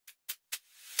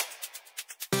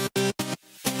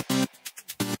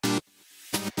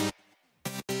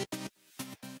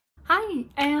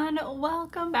and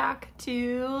welcome back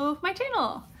to my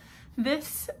channel.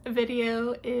 This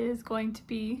video is going to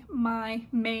be my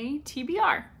May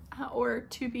TBR or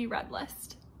to be read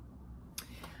list.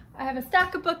 I have a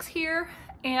stack of books here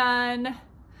and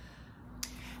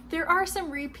there are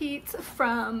some repeats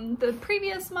from the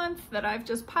previous month that I've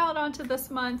just piled onto this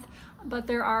month, but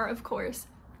there are of course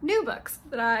new books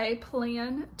that I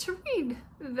plan to read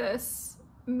this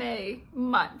May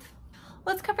month.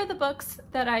 Let's cover the books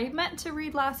that I meant to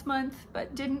read last month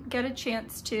but didn't get a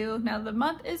chance to. Now the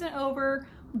month isn't over,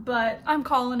 but I'm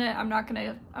calling it. I'm not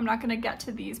gonna get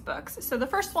to these books. So the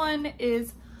first one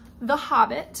is The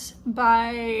Hobbit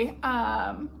by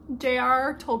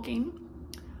J.R. Tolkien.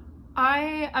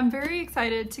 I'm very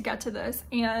excited to get to this,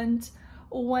 and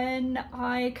when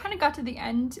I kind of got to the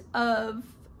end of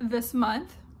this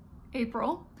month,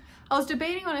 April, I was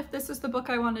debating on if this was the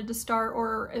book I wanted to start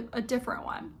or a different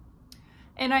one.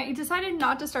 And I decided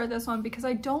not to start this one because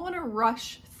I don't want to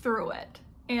rush through it.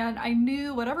 And I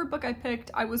knew whatever book I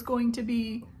picked, I was going to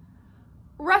be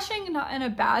rushing, not in a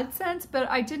bad sense, but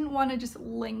I didn't want to just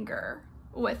linger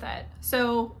with it.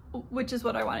 So, which is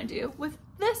what I want to do with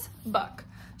this book.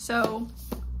 So,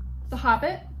 The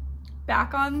Hobbit,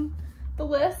 back on the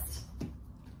list.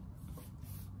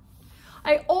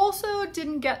 I also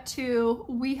didn't get to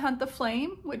We Hunt the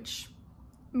Flame, which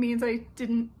means I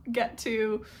didn't get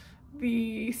to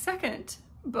the second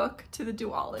book to the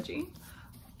duology.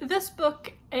 This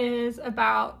book is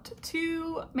about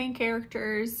two main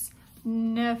characters,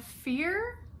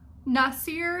 Nasir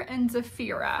and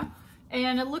Zafira,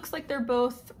 and it looks like they're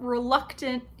both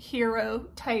reluctant hero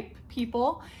type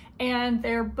people, and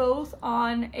they're both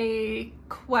on a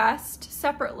quest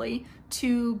separately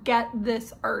to get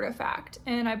this artifact,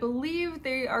 and I believe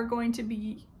they are going to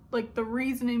be like the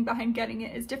reasoning behind getting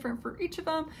it is different for each of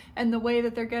them, and the way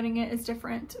that they're getting it is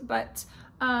different. But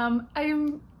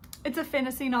it's a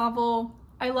fantasy novel.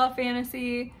 I love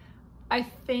fantasy. I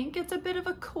think it's a bit of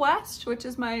a quest, which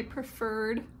is my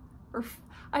preferred, or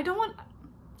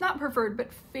not preferred,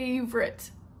 but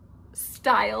favorite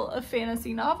style of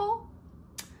fantasy novel.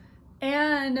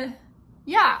 And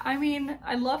yeah, I mean,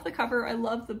 I love the cover. I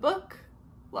love the book.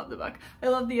 I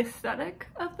love the aesthetic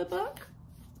of the book.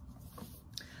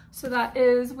 So that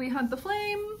is We Hunt the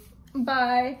Flame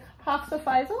by Hafsa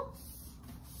Faizal.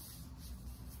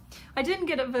 I didn't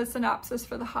get a synopsis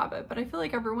for The Hobbit, but I feel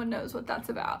like everyone knows what that's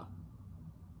about.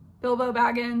 Bilbo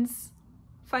Baggins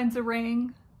finds a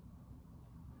ring.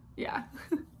 Yeah.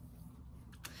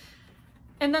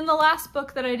 And then the last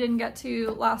book that I didn't get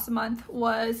to last month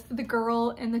was The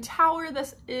Girl in the Tower.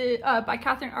 This is by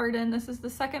Catherine Arden. This is the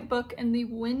second book in the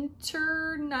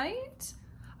Winter Night.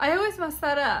 I always mess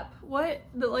that up.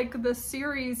 The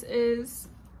series is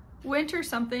Winter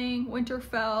something,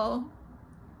 Winterfell,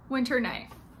 Winter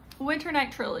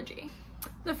Night trilogy.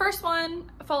 The first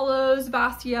one follows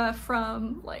Vasya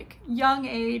from like young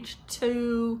age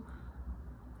to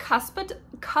cusp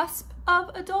of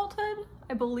adulthood,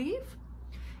 I believe.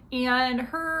 And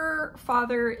her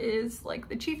father is like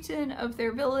the chieftain of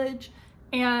their village,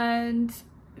 and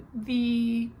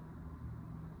the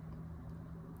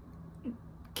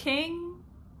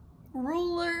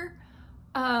ruler,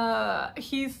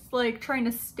 he's like trying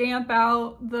to stamp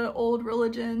out the old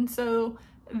religion. So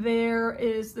there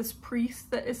is this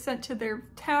priest that is sent to their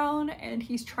town, and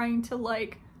he's trying to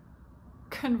like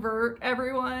convert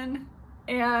everyone.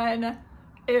 And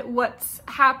what's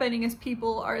happening is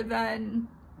people are then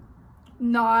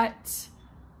not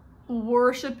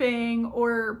worshiping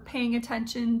or paying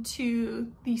attention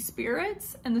to the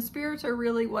spirits, and the spirits are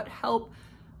really what help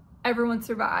everyone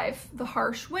survive the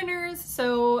harsh winters.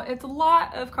 So it's a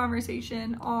lot of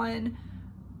conversation on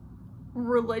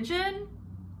religion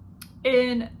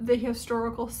in the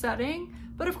historical setting,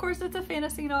 but of course it's a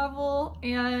fantasy novel,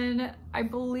 and I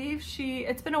believe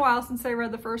it's been a while since I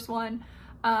read the first one,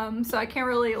 so I can't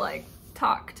really like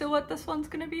talk to what this one's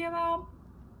gonna be about.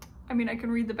 I mean, I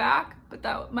can read the back, but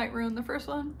that might ruin the first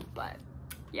one. But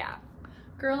yeah,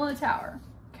 Girl in the Tower,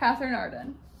 Catherine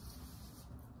Arden.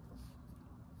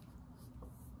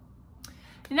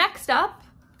 Next up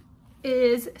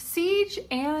is Siege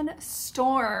and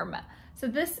Storm. So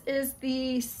this is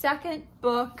the second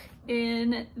book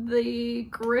in the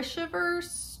Grisha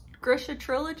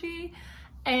trilogy,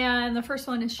 and the first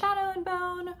one is Shadow and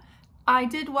Bone. I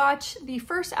did watch the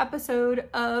first episode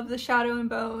of the Shadow and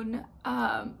Bone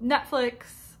Netflix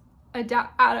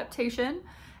adaptation,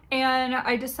 and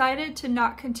I decided to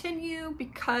not continue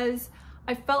because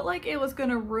I felt like it was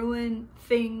gonna ruin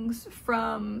things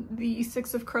from the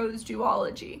Six of Crows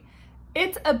duology.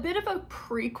 It's a bit of a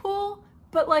prequel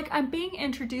but like I'm being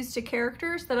introduced to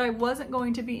characters that I wasn't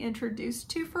going to be introduced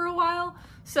to for a while.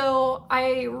 So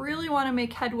I really want to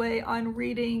make headway on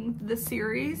reading the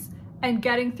series and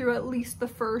getting through at least the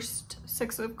first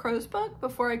Six of Crows book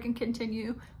before I can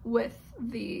continue with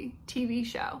the TV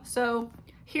show. So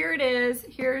here it is.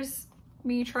 Here's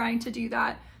me trying to do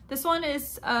that. This one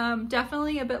is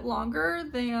definitely a bit longer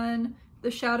than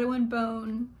the Shadow and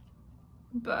Bone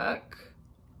book.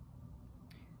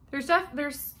 There's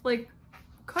like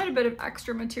quite a bit of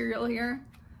extra material here.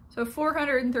 So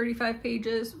 435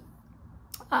 pages.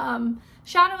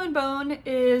 Shadow and Bone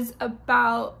is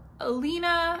about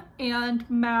Alina and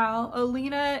Mal.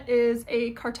 Alina is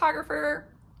a cartographer.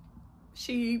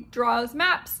 She draws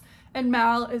maps, and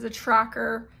Mal is a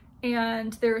tracker.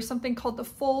 And there is something called the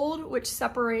Fold, which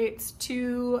separates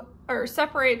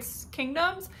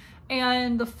kingdoms.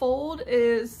 And the Fold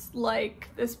is like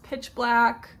this pitch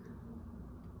black,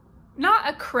 not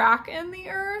a crack in the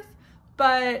earth,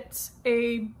 but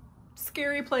a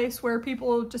scary place where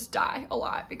people just die a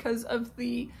lot because of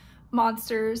the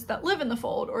monsters that live in the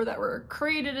Fold or that were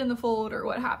created in the Fold or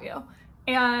what have you.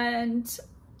 And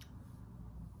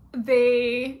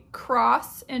they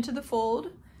cross into the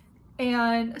Fold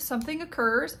and something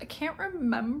occurs. I can't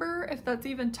remember if that's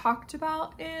even talked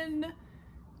about in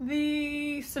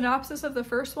the synopsis of the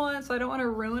first one, so I don't want to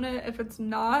ruin it if it's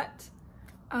not.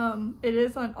 It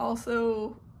is on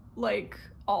also like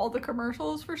all the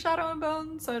commercials for Shadow and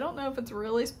Bone, so I don't know if it's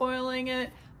really spoiling it.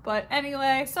 But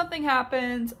anyway, something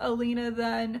happens. Alina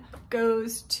then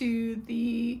goes to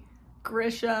the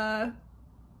Grisha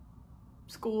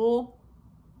school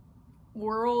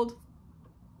world.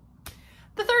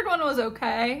 The third one was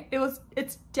okay.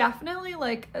 It's definitely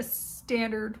like a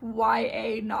standard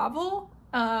YA novel.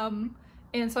 And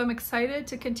so I'm excited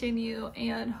to continue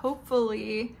and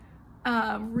hopefully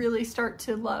really start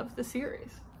to love the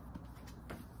series.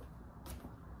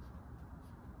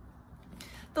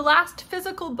 The last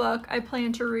physical book I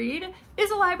plan to read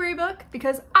is a library book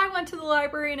because I went to the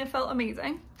library and it felt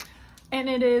amazing. And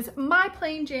it is My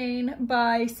Plain Jane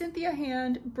by Cynthia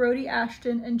Hand, Brody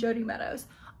Ashton, and Jody Meadows.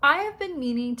 I have been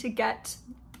meaning to get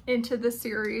into the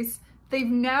series. They've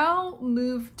now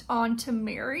moved on to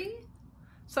Mary.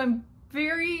 So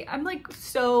I'm like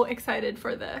so excited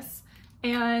for this.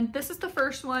 And this is the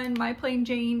first one, My Plain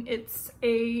Jane. It's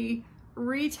a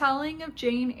retelling of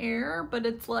Jane Eyre, but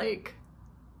it's like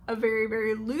a very,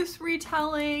 very loose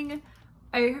retelling.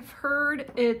 I've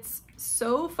heard it's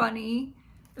so funny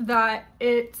that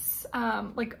it's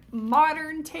like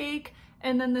modern take.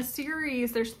 And then the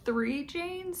series, there's 3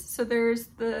 Janes. So there's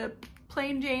the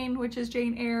Plain Jane, which is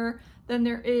Jane Eyre. Then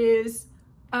there is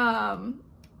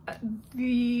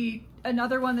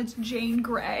another one that's Jane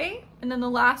Grey. And then the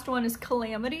last one is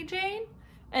Calamity Jane.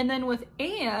 And then with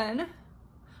Anne,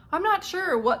 I'm not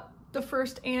sure what the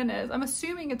first Anne is. I'm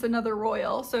assuming it's another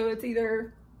royal. So it's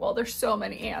either, well, there's so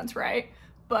many Annes, right?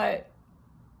 But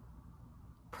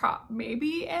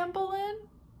maybe Anne Boleyn?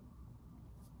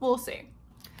 We'll see.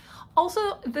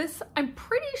 Also, this I'm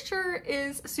pretty sure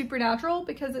is supernatural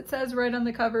because it says right on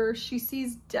the cover, she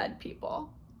sees dead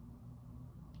people.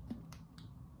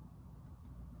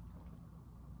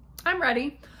 I'm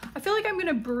ready. I feel like I'm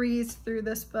gonna breeze through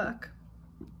this book,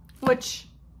 which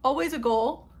always a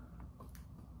goal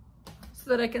so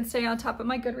that I can stay on top of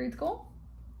my Goodreads goal.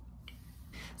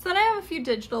 So then I have a few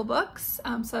digital books,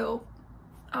 so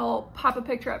I'll pop a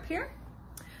picture up here.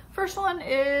 First one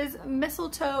is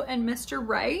Mistletoe and Mr.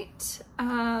 Right.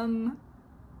 The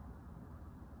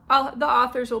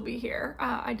authors will be here.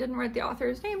 I didn't write the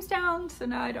authors' names down, so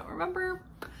now I don't remember.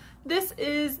 This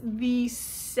is the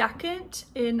second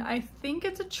in, I think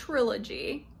it's a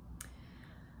trilogy.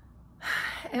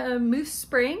 Moose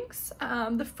Springs.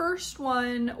 The first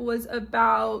one was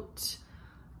about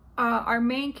our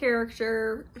main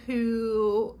character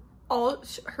who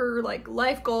her like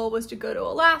life goal was to go to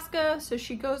Alaska. So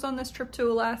she goes on this trip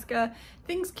to Alaska.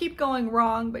 Things keep going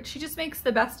wrong, but she just makes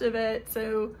the best of it.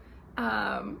 So, you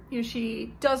know,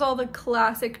 she does all the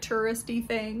classic touristy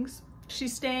things.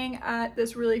 She's staying at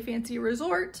this really fancy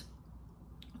resort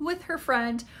with her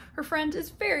friend. Her friend is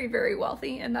very, very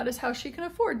wealthy, and that is how she can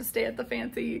afford to stay at the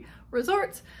fancy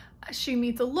resorts. She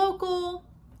meets a local,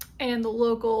 and the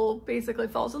local basically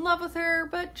falls in love with her,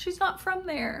 but she's not from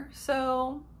there.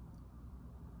 So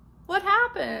what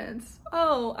happens?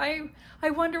 Oh, I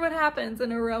wonder what happens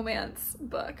in a romance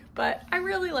book, but I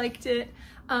really liked it.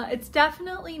 It's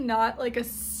definitely not like a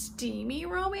steamy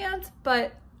romance,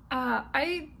 but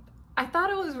I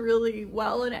thought it was really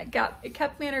well, and it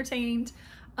kept me entertained.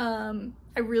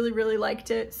 I really, really liked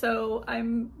it. So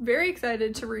I'm very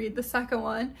excited to read the second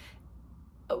one.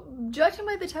 Judging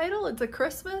by the title, it's a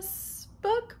Christmas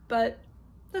book, but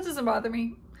that doesn't bother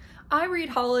me. I read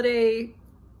holiday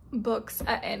books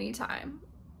at any time.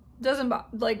 Doesn't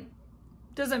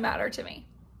matter to me.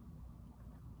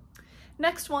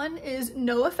 Next one is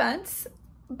No Offense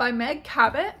by Meg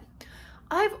Cabot.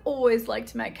 I've always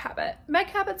liked Meg Cabot. Meg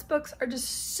Cabot's books are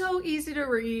just so easy to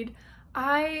read.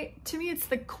 To me, it's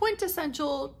the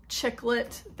quintessential chick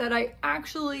lit that I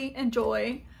actually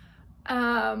enjoy.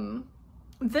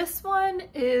 This one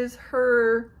is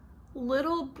her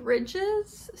Little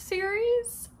Bridges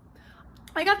series.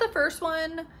 I got the first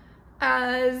one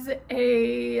as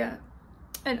an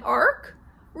ARC,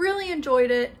 really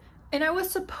enjoyed it, and I was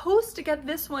supposed to get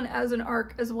this one as an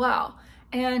ARC as well.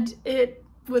 And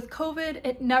with COVID,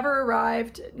 it never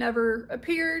arrived, it never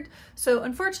appeared. So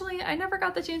unfortunately, I never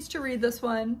got the chance to read this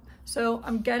one. So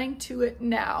I'm getting to it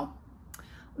now.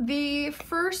 The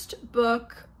first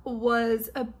book was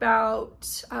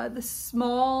about the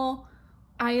small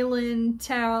island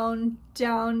town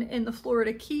down in the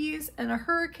Florida Keys, and a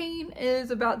hurricane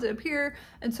is about to appear.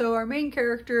 And so our main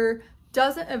character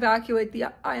doesn't evacuate the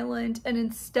island and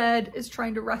instead is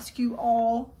trying to rescue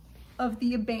all of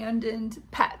the abandoned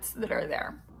pets that are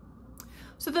there.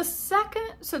 So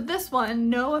this one,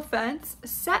 No Offense,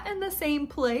 set in the same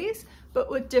place, but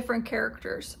with different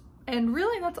characters. And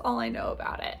really that's all I know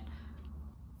about it.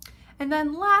 And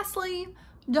then lastly,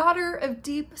 Daughter of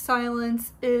Deep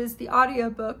Silence is the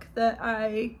audiobook that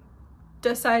I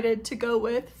decided to go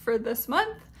with for this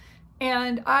month.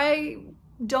 And I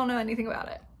don't know anything about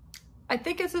it. I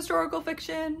think it's historical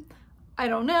fiction. I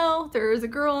don't know. There is a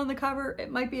girl on the cover. It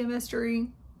might be a mystery.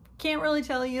 Can't really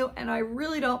tell you, and I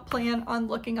really don't plan on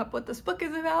looking up what this book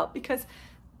is about because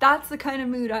that's the kind of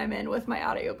mood I'm in with my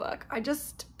audiobook. I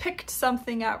just picked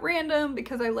something at random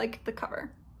because I liked the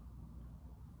cover.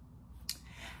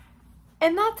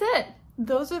 And that's it.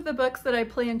 Those are the books that I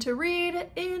plan to read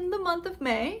in the month of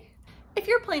May. If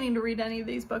you're planning to read any of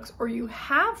these books or you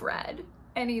have read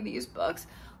any of these books,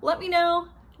 let me know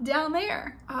down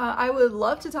there. I would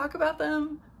love to talk about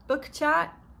them. Book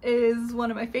chat is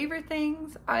one of my favorite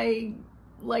things. I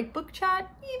like book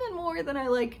chat even more than I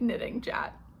like knitting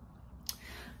chat.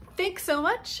 Thanks so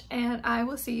much, and I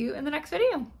will see you in the next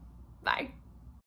video. Bye.